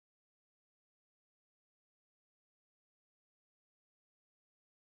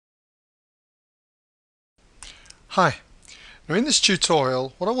Hi, now in this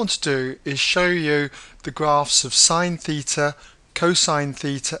tutorial what I want to do is show you the graphs of sine theta, cosine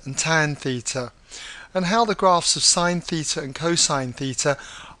theta and tan theta, and how the graphs of sine theta and cosine theta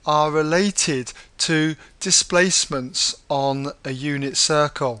are related to displacements on a unit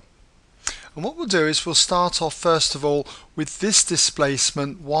circle. And what we'll do is we'll start off first of all with this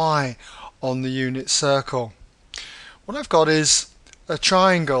displacement y on the unit circle. What I've got is a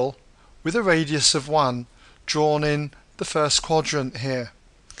triangle with a radius of 1 drawn in the first quadrant here.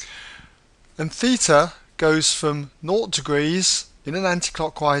 And theta goes from 0 degrees in an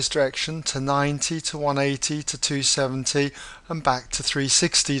anti-clockwise direction to 90 to 180 to 270 and back to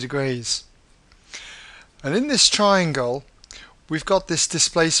 360 degrees. And in this triangle we've got this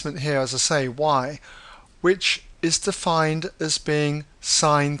displacement here, as I say, y, which is defined as being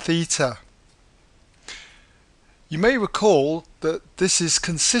sine theta. You may recall that this is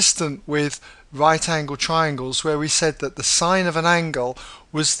consistent with right angle triangles, where we said that the sine of an angle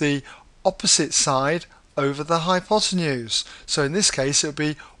was the opposite side over the hypotenuse. So in this case it would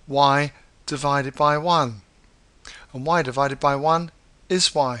be y divided by 1. And y divided by 1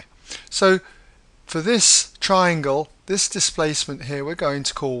 is y. So for this triangle, this displacement here we're going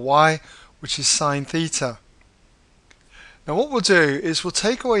to call y, which is sine theta. Now what we'll do is we'll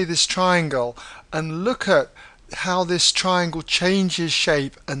take away this triangle and look at how this triangle changes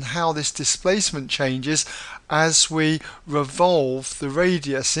shape and how this displacement changes as we revolve the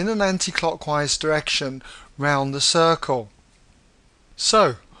radius in an anti-clockwise direction round the circle.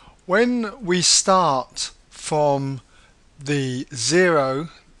 So when we start from the 0,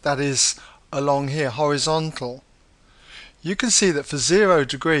 that is along here horizontal, you can see that for 0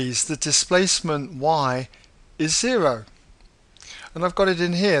 degrees the displacement y is 0. And I've got it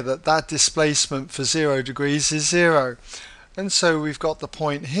in here that displacement for 0 degrees is 0. And so we've got the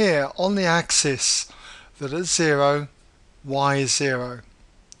point here on the axis that at 0, y is 0.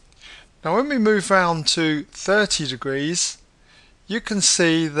 Now when we move round to 30 degrees, you can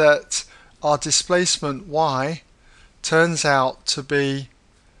see that our displacement y turns out to be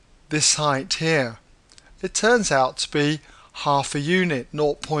this height here. It turns out to be half a unit,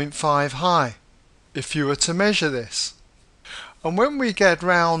 0.5 high, if you were to measure this. And when we get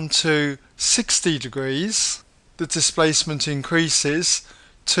round to 60 degrees, the displacement increases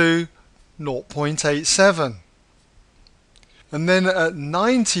to 0.87. And then at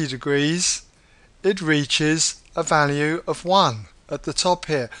 90 degrees, it reaches a value of 1 at the top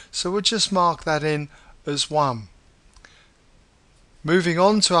here. So we'll just mark that in as 1. Moving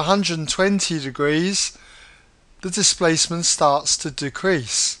on to 120 degrees, the displacement starts to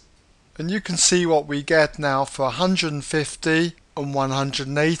decrease. And you can see what we get now for 150 and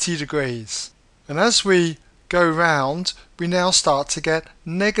 180 degrees. And as we go round, we now start to get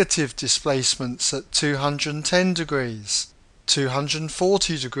negative displacements at 210 degrees,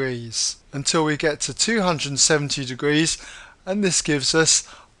 240 degrees, until we get to 270 degrees, and this gives us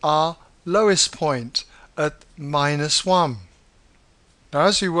our lowest point at -1. Now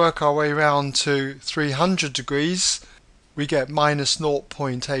as we work our way round to 300 degrees, we get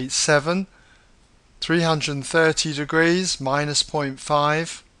 -0.87, 330 degrees,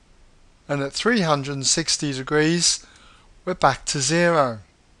 -0.5, and at 360 degrees, we're back to 0.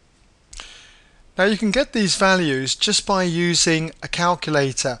 Now you can get these values just by using a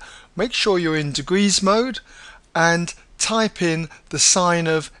calculator. Make sure you're in degrees mode and type in the sine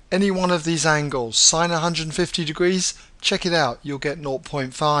of any one of these angles. Sine 150 degrees, check it out, you'll get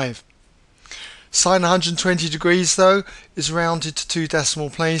 0.5. Sine 120 degrees though is rounded to 2 decimal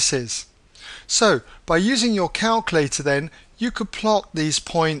places. So by using your calculator then you could plot these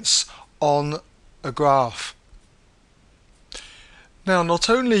points on a graph. Now not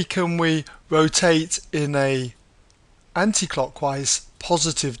only can we rotate in a anti-clockwise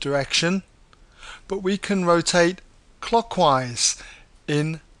positive direction, but we can rotate clockwise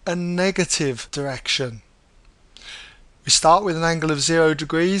in a negative direction. We start with an angle of 0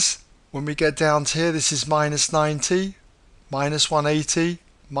 degrees. When we get down to here, this is -90, -180,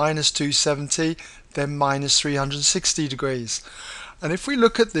 -270, then -360 degrees. And if we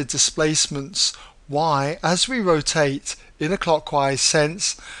look at the displacements y as we rotate in a clockwise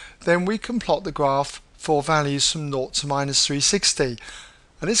sense, then we can plot the graph for values from 0 to -360.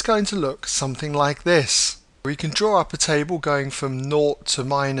 And it's going to look something like this. We can draw up a table going from 0 to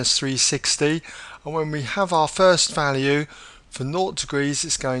 -360, and when we have our first value for 0 degrees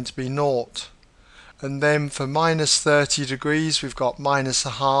it's going to be 0, and then for -30 degrees we've got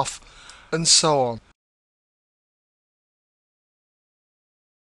 -0.5, and so on.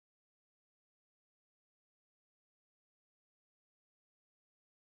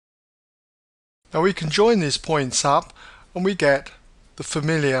 Now we can join these points up and we get the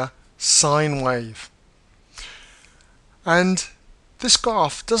familiar sine wave. And this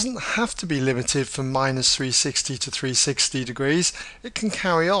graph doesn't have to be limited from minus 360 to 360 degrees. It can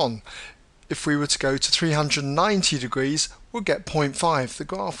carry on. If we were to go to 390 degrees, we'll get 0.5. The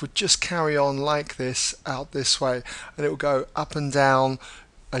graph would just carry on like this, out this way, and it will go up and down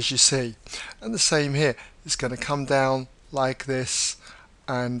as you see. And the same here. It's going to come down like this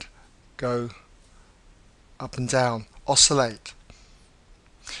and go up and down, oscillate.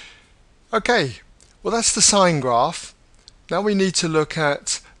 Okay, well that's the sine graph. Now we need to look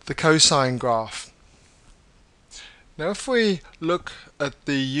at the cosine graph. Now if we look at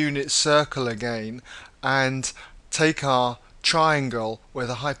the unit circle again and take our triangle where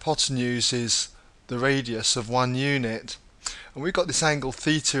the hypotenuse is the radius of 1 unit, and we've got this angle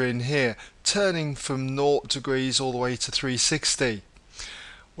theta in here turning from 0 degrees all the way to 360.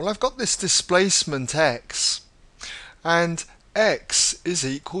 Well, I've got this displacement x, and x is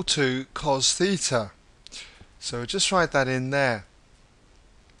equal to cos theta. So just write that in there.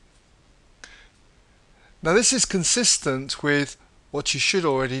 Now this is consistent with what you should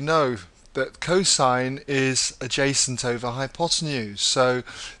already know, that cosine is adjacent over hypotenuse. So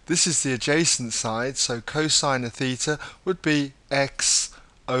this is the adjacent side, so cosine of theta would be x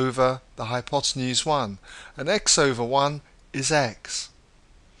over the hypotenuse 1, and x over 1 is x.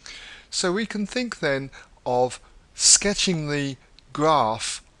 So we can think then of sketching the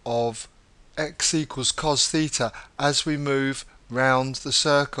graph of x equals cos theta as we move round the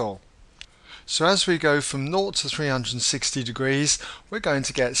circle. So as we go from 0 to 360 degrees, we're going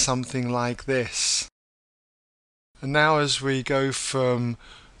to get something like this. And now as we go from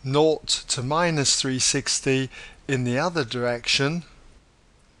 0 to minus 360 in the other direction,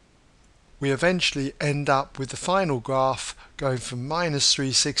 we eventually end up with the final graph going from minus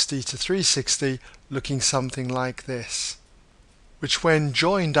 360 to 360 looking something like this, which when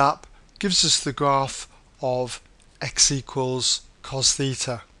joined up gives us the graph of x equals cos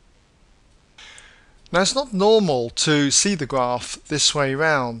theta. Now it's not normal to see the graph this way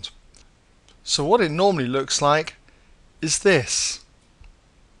round, so what it normally looks like is this,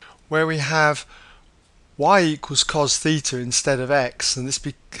 where we have y equals cos theta instead of x, and this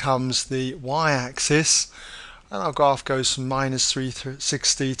becomes the y-axis, and our graph goes from minus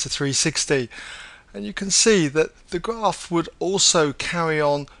 360 to 360, and you can see that the graph would also carry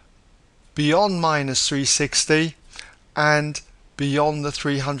on beyond minus 360 and beyond the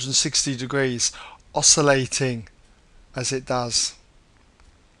 360 degrees, oscillating as it does.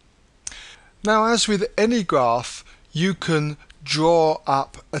 Now as with any graph, you can draw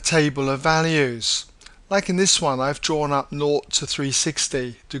up a table of values. Like in this one, I've drawn up 0 to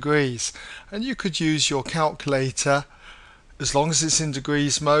 360 degrees, and you could use your calculator, as long as it's in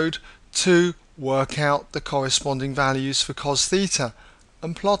degrees mode, to work out the corresponding values for cos theta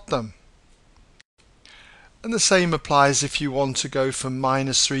and plot them. And the same applies if you want to go from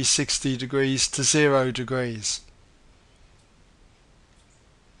minus 360 degrees to 0 degrees.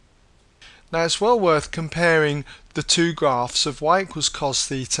 Now it's well worth comparing the two graphs of y equals cos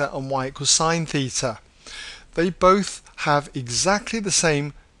theta and y equals sine theta. They both have exactly the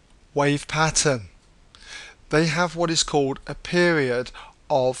same wave pattern. They have what is called a period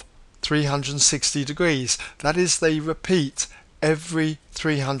of 360 degrees. That is, they repeat every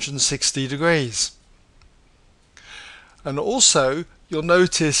 360 degrees. And also you'll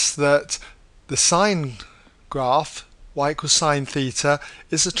notice that the sine graph, y equals sine theta,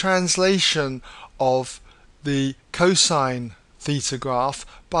 is a translation of the cosine theta graph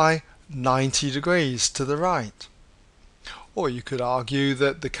by 90 degrees to the right. Or you could argue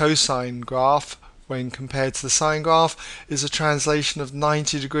that the cosine graph, when compared to the sine graph, is a translation of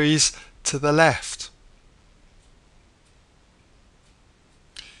 90 degrees to the left.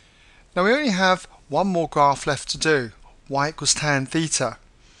 Now we only have one more graph left to do, y equals tan theta.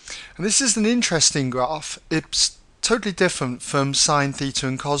 And this is an interesting graph. It's totally different from sine theta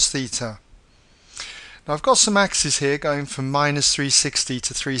and cos theta. Now I've got some axes here going from minus 360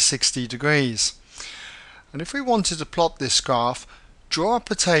 to 360 degrees. And if we wanted to plot this graph, draw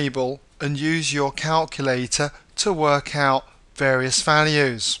up a table and use your calculator to work out various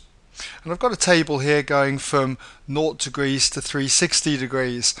values. And I've got a table here going from 0 degrees to 360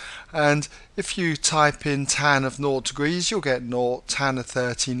 degrees, and if you type in tan of 0 degrees you'll get 0, tan of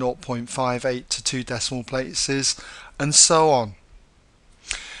 30, 0.58 to 2 decimal places, and so on.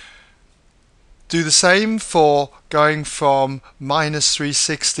 Do the same for going from minus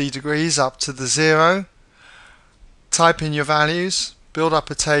 360 degrees up to the 0. Type in your values, build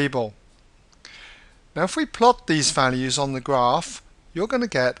up a table. Now if we plot these values on the graph, you're going to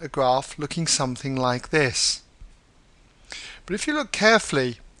get a graph looking something like this. But if you look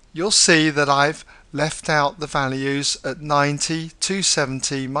carefully, you'll see that I've left out the values at 90,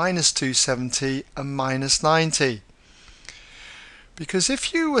 270, minus 270 and minus 90. Because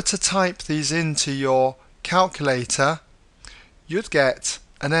if you were to type these into your calculator, you'd get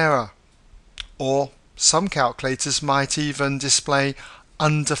an error. Or some calculators might even display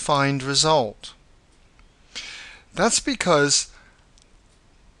undefined result. That's because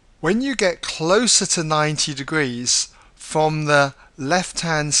when you get closer to 90 degrees from the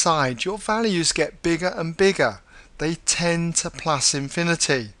left-hand side, your values get bigger and bigger. They tend to plus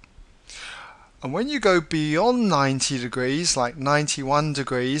infinity. And when you go beyond 90 degrees, like 91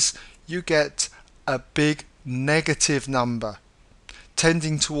 degrees, you get a big negative number,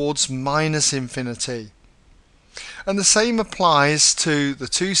 tending towards minus infinity. And the same applies to the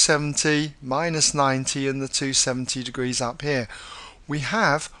 270, minus 90 and the 270 degrees up here. We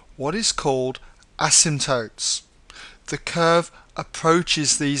have what is called asymptotes. The curve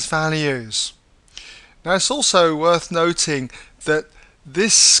approaches these values. Now it's also worth noting that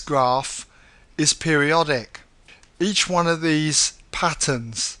this graph is periodic. Each one of these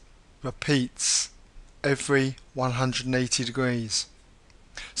patterns repeats every 180 degrees.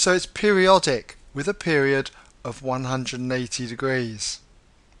 So it's periodic with a period of 180 degrees.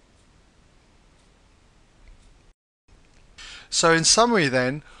 So in summary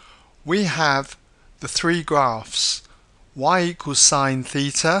then, we have the three graphs: y equals sine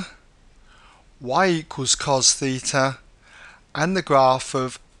theta, y equals cos theta, and the graph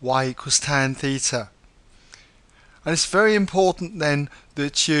of y equals tan theta. And it's very important then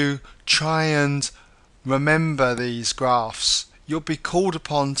that you try and remember these graphs. You'll be called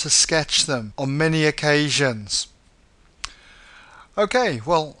upon to sketch them on many occasions. Okay,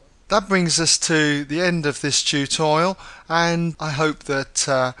 well, that brings us to the end of this tutorial, and I hope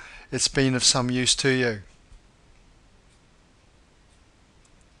that it's been of some use to you.